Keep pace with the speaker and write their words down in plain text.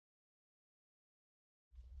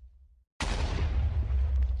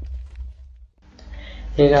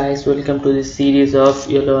Hey guys, welcome to this series of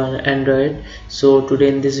Yolo and Android. So today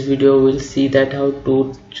in this video we'll see that how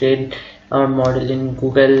to train our model in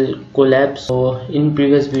Google Colab. So in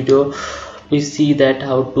previous video we see that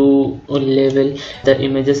how to label the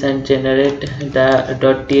images and generate the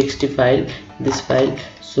 .txt file, this file.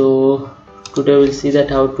 So today we'll see that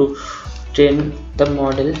how to train the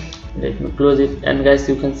model. Let me close it, and guys,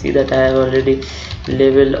 you can see that I have already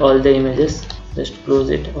labeled all the images. Just close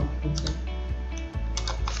it.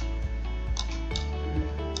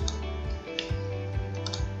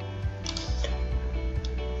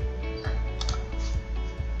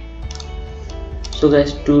 So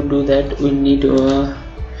guys, to do that we need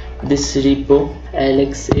this repo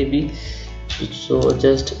lxab. So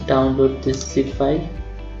just download this zip file.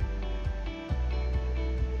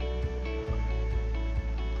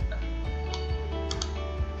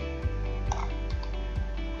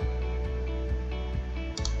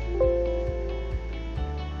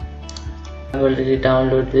 I already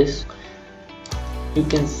downloaded this. You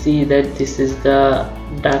can see that this is the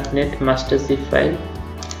 .NET master zip file.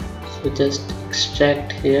 So just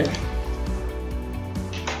extract here.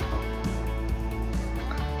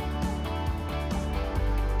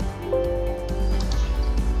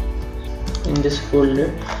 In this folder,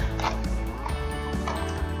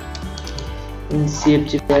 in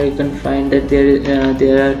CFG file you can find that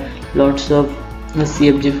there are lots of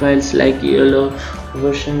CFG files like Yolo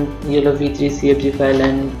version, Yolo v3 CFG file,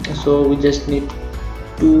 and so we just need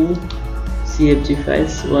two CFG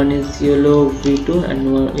files. One is Yolo v2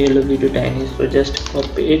 and one Yolo v2 tiny. So just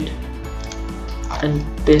copy it and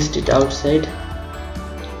paste it outside,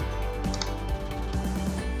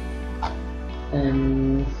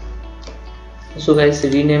 and so guys,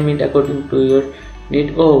 rename it according to your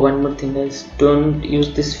need. Oh, one more thing guys, don't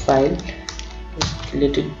use this file, just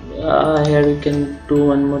let it here we can do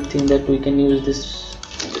one more thing, that we can use this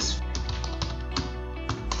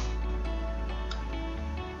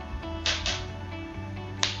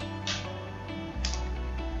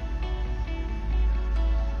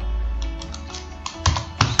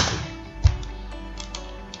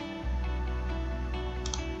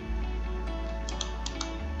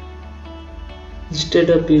instead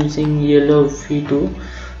of using Yolo v2,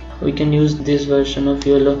 we can use this version of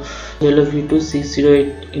Yolo v2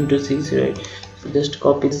 608 into 608. So just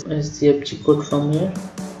copy this CFG code from here,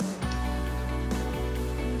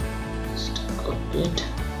 just copy it,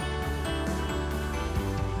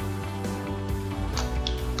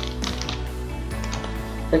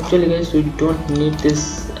 actually guys, we don't need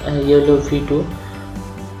this Yolo v2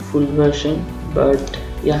 full version, but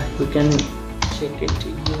yeah, you can check it.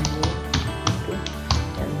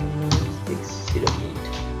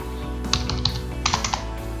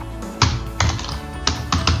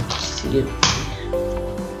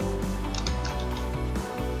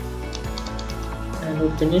 And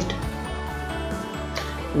open it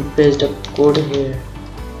and paste the code here.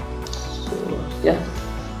 So yeah,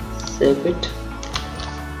 save it,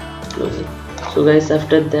 close it. So guys,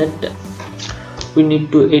 after that we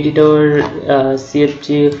need to edit our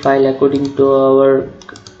CFG file according to our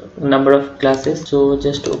number of classes. So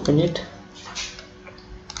just open it,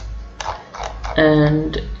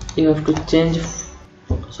 and you have to change.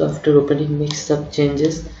 So after opening, make sub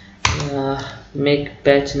changes, make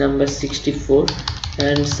batch number 64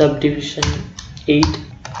 and subdivision 8,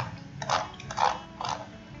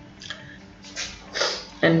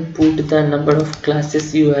 and put the number of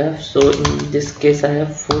classes you have. So in this case I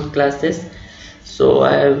have 4 classes, so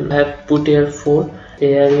I have put here 4.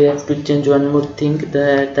 Here we have to change one more thing,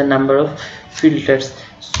 the number of filters.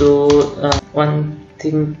 So one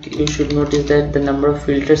thing you should notice, that the number of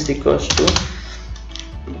filters equals to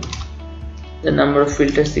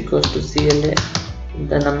CLA,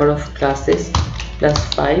 the number of classes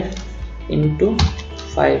plus 5 into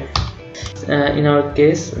 5. In our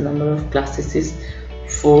case, number of classes is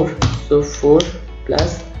 4, so 4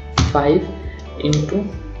 plus 5 into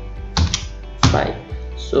 5,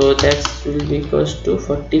 so that will be equals to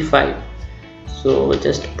 45. So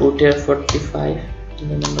just put here 45 in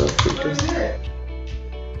the number of filters.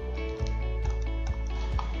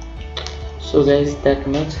 So guys, that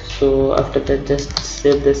much. So after that, just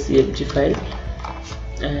save the CFG file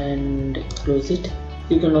and close it.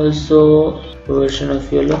 You can also version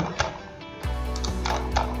of Yolo,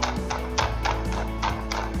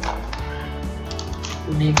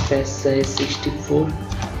 make batch size 64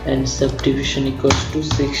 and subdivision equals to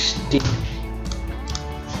 16,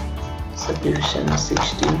 subdivision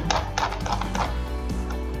 16,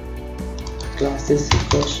 classes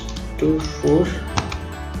equals to 4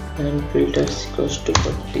 and filters equals to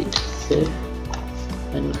 40. Save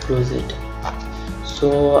and close it.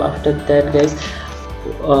 So after that guys,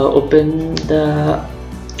 open the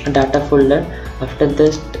data folder. After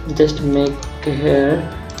this, just make here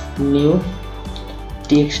new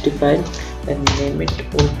txt file and name it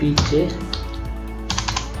obj.data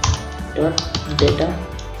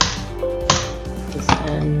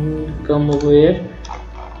and come over here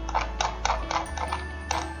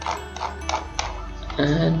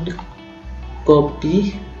and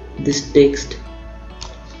copy this text,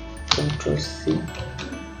 Ctrl C,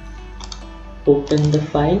 open the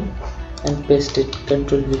file and paste it,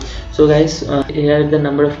 Ctrl V. So guys, here the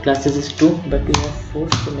number of classes is 2, but we have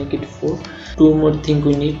 4, so make it 4. Two more thing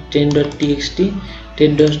we need, 10.txt.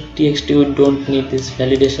 10.txt we don't need this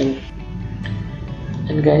validation.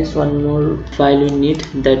 And guys, one more file we need,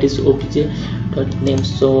 that is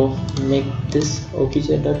obj.names. so make this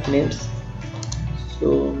obj.names.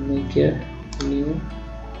 so make here new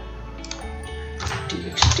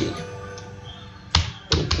txt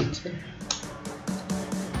obj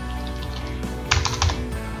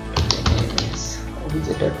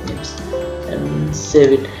obj.names and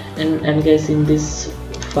save it. And guys, in this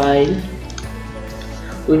file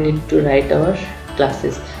we need to write our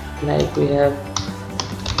classes, like we have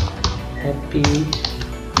happy,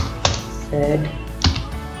 sad,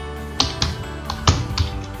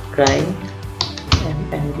 crying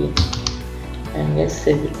and angry. And guys,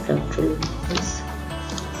 save it, Control S,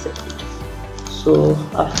 save it. So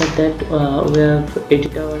after that, we have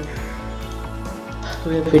edited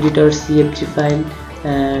our cfg file,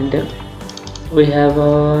 and we have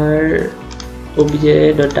our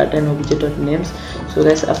obj.data and obj.names. So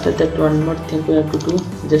guys, after that, one more thing we have to do,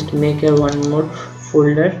 just make here one more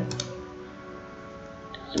folder,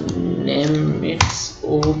 name it's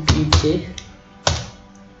obj.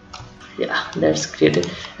 Yeah, that's created.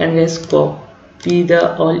 And guys, copy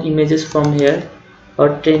the all images from here, or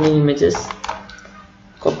training images,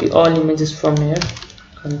 copy all images from here,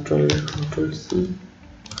 Ctrl C,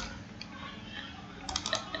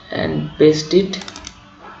 and paste it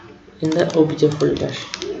in the obj folder.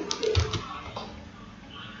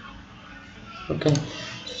 Okay,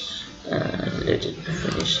 let it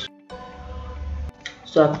finish.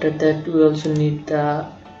 So after that, we also need the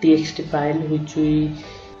txt file which we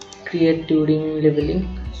create during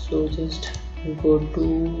leveling. So just go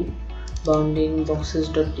to bounding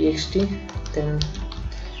boxes.txt, then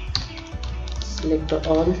select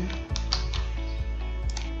all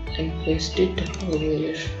and paste it over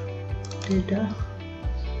here, data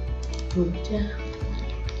obj.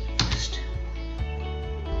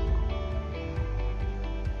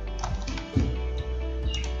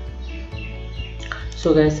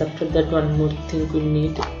 So guys, after that, one more thing we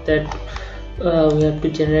need, that we have to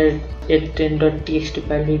generate a 10.txt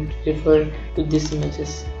file which refer to these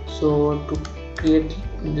images. So to create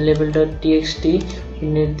level.txt, we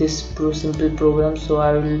need this simple program. So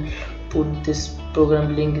I will put this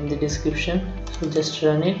program link in the description. So just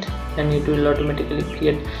run it and it will automatically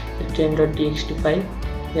create a 10.txt file.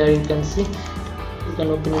 Here you can see, you can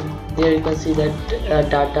open it. There you can see that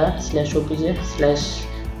data slash obj slash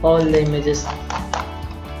all the images.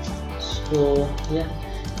 So yeah,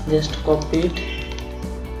 just copy it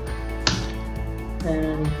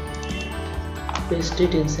and paste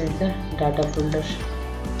it inside the data folder.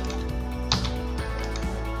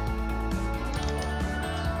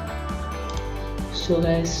 So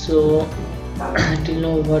guys, so until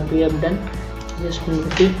now what we have done, just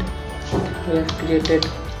note it. We have created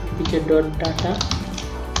obj.data,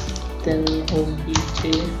 then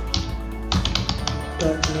obj.names,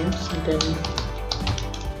 then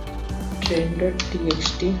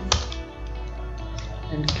train.txt,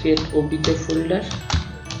 and create obj folder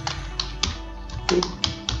with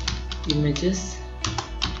images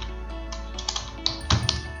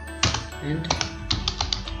and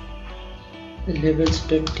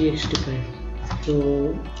levels.txt file. So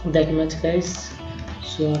that much guys.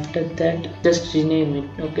 So after that, just rename it.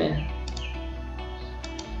 Okay,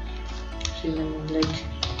 rename it like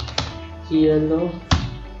Yolo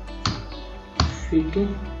Fito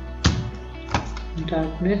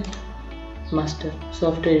 .NET master.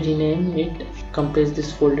 So after rename it, compress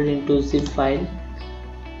this folder into zip file,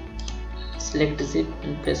 select zip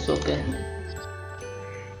and press OK.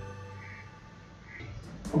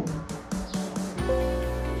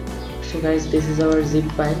 So guys, this is our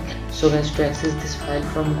zip file. So guys, to access this file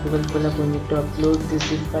from Google Colab, we need to upload this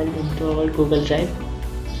zip file into our Google Drive.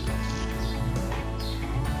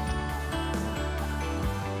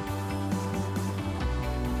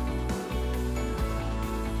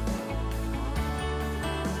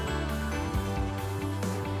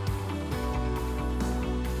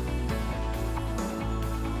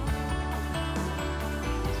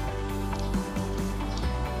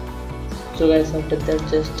 So guys, after that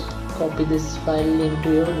just copy this file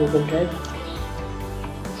into your Google Drive.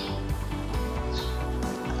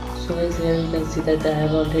 So guys, here you can see that I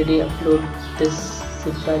have already uploaded this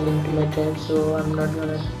zip file into my drive, so I'm not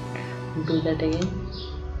gonna do that again.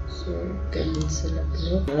 So cancel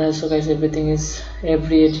upload. So guys,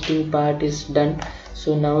 every editing part is done.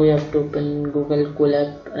 So now we have to open Google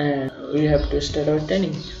Colab and we have to start our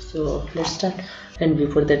training. So let's start. And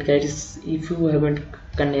before that guys, if you haven't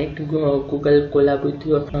connect Google Colab with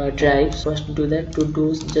your drive, first do that. To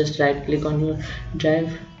do, just right click on your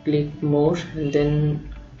drive, click more, and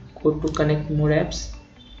then go to connect more apps.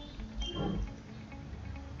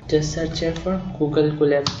 Just search here for Google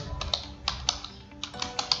Colab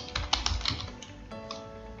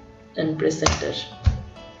and press enter.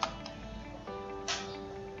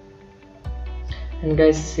 And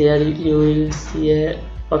guys, here you will see a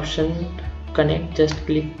option connect. Just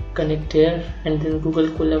click connect here, and then Google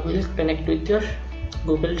Colab will connect with your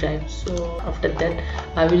Google Drive. So after that,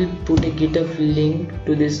 I will put a GitHub link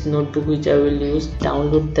to this notebook which I will use.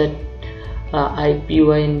 Download that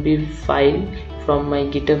IPYNB file from my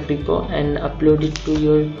GitHub repo and upload it to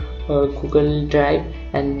your Google Drive,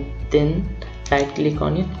 and then right click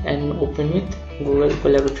on it and open with Google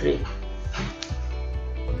Collaboratory.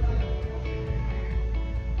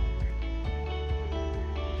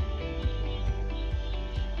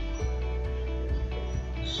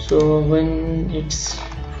 So when it's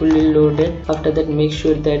fully loaded, after that make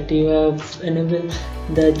sure that you have enabled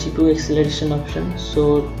the GPU acceleration option.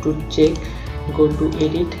 So to check, go to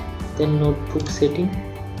edit, then notebook setting,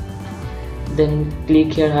 then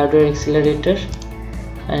click here hardware accelerator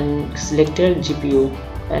and select your GPU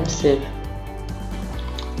and save.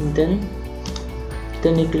 Then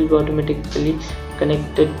it will be automatically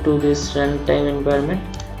connected to this runtime environment.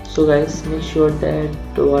 So guys, make sure that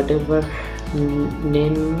whatever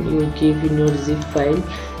name you give in your zip file,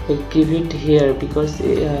 give it here, because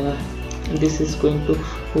this is going to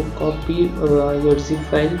copy your zip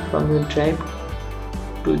file from your drive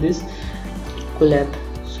to this Colab.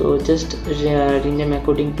 So just rename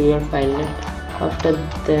according to your file name. After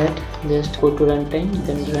that, just go to runtime,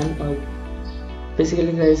 then run.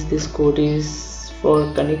 Basically guys, this code is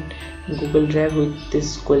for connect Google Drive with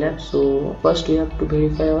this Colab. So first we have to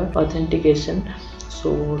verify our authentication.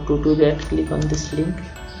 So to do that, click on this link,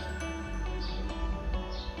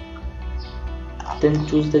 then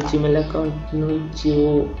choose the Gmail account in which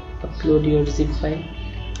you upload your zip file,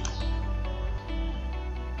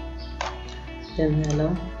 then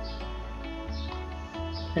allow,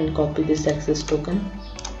 and copy this access token,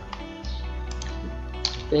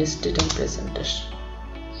 paste it and press enter.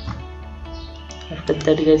 After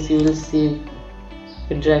that guys, you will see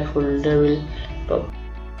the drive folder will pop.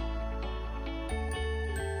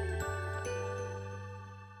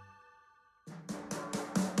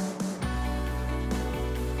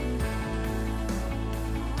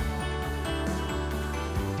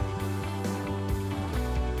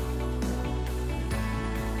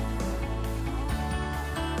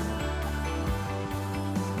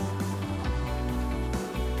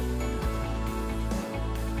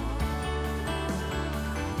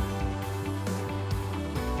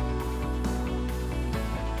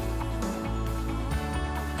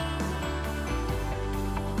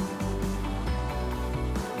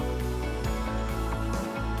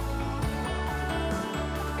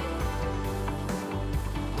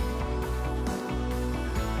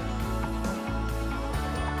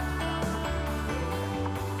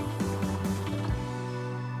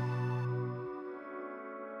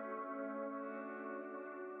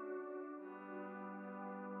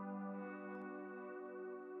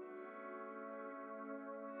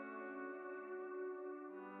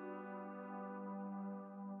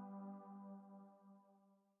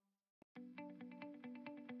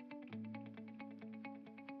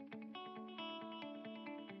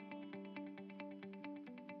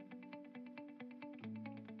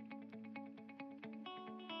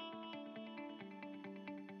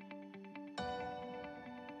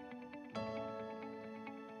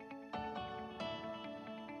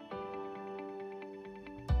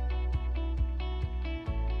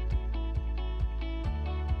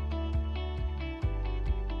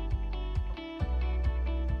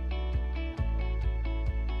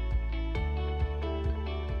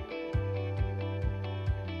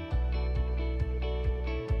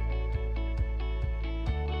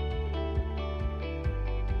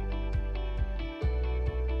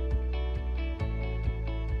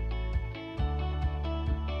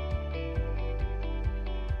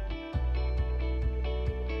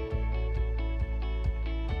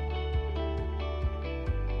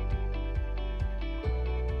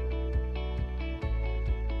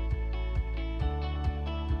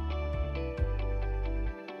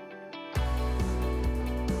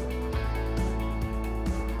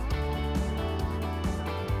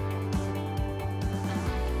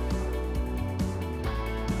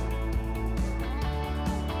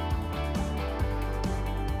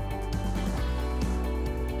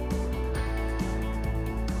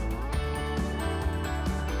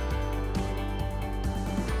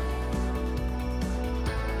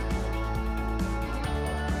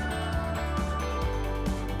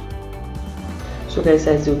 So guys,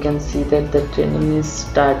 as you can see that the training is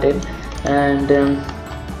started, and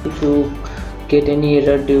if you get any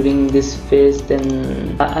error during this phase,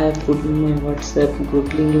 then I have put my WhatsApp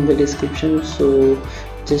group link in the description, so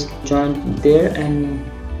just join there and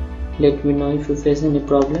let me know if you face any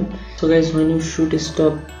problem. So guys, when you should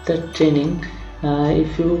stop the training,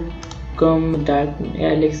 if you come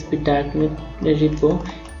LXP darknet repo,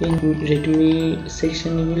 in readme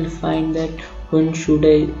section you will find that when should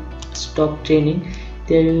I stop training.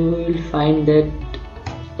 There you will find that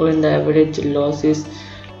when the average loss is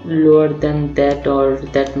lower than that or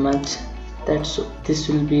that much, this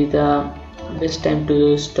will be the best time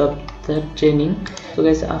to stop the training. So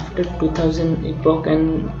guys, after 2000 epoch,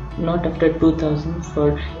 and not after 2000,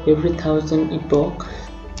 for every 1000 epoch,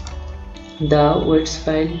 the words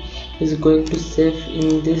file is going to save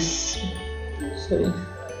in this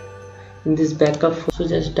backup. So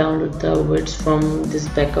just download the words from this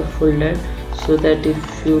backup folder, so that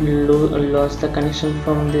if you lost the connection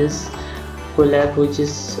from this Colab, which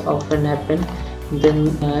is often happen, then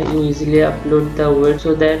you easily upload the words,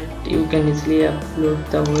 so that you can easily upload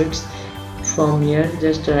the words from here.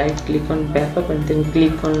 Just right click on backup and then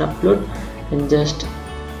click on upload, and just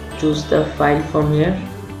choose the file from here.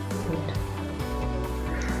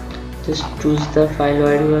 Just choose the file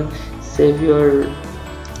where you have save your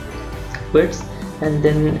words, and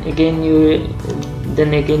then again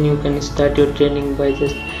you can start your training by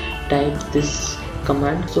just type this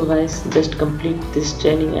command. So guys, just complete this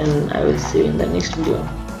training, and I will see you in the next video.